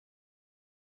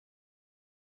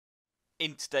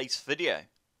In today's video,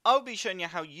 I'll be showing you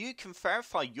how you can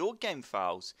verify your game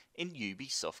files in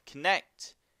Ubisoft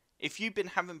Connect. If you've been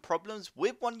having problems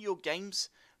with one of your games,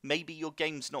 maybe your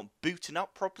game's not booting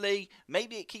up properly,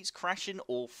 maybe it keeps crashing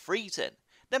or freezing,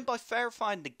 then by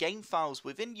verifying the game files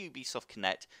within Ubisoft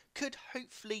Connect could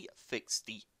hopefully fix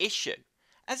the issue,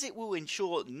 as it will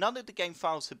ensure none of the game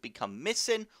files have become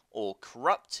missing or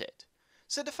corrupted.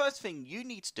 So the first thing you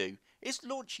need to do is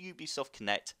launch Ubisoft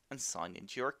Connect and sign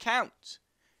into your account.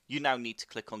 You now need to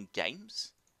click on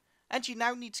Games, and you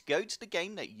now need to go to the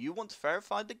game that you want to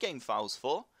verify the game files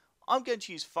for. I'm going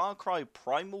to use Far Cry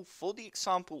Primal for the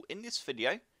example in this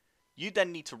video. You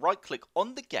then need to right click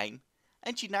on the game,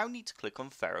 and you now need to click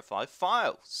on Verify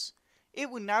Files. It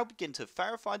will now begin to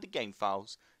verify the game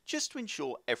files just to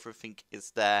ensure everything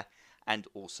is there and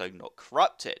also not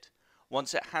corrupted.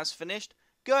 Once it has finished,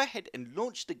 go ahead and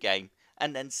launch the game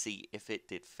and then see if it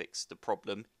did fix the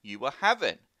problem you were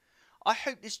having. I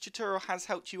hope this tutorial has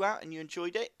helped you out and you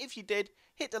enjoyed it. If you did,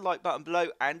 hit the like button below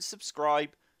and subscribe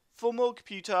for more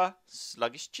computer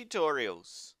sluggish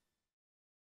tutorials.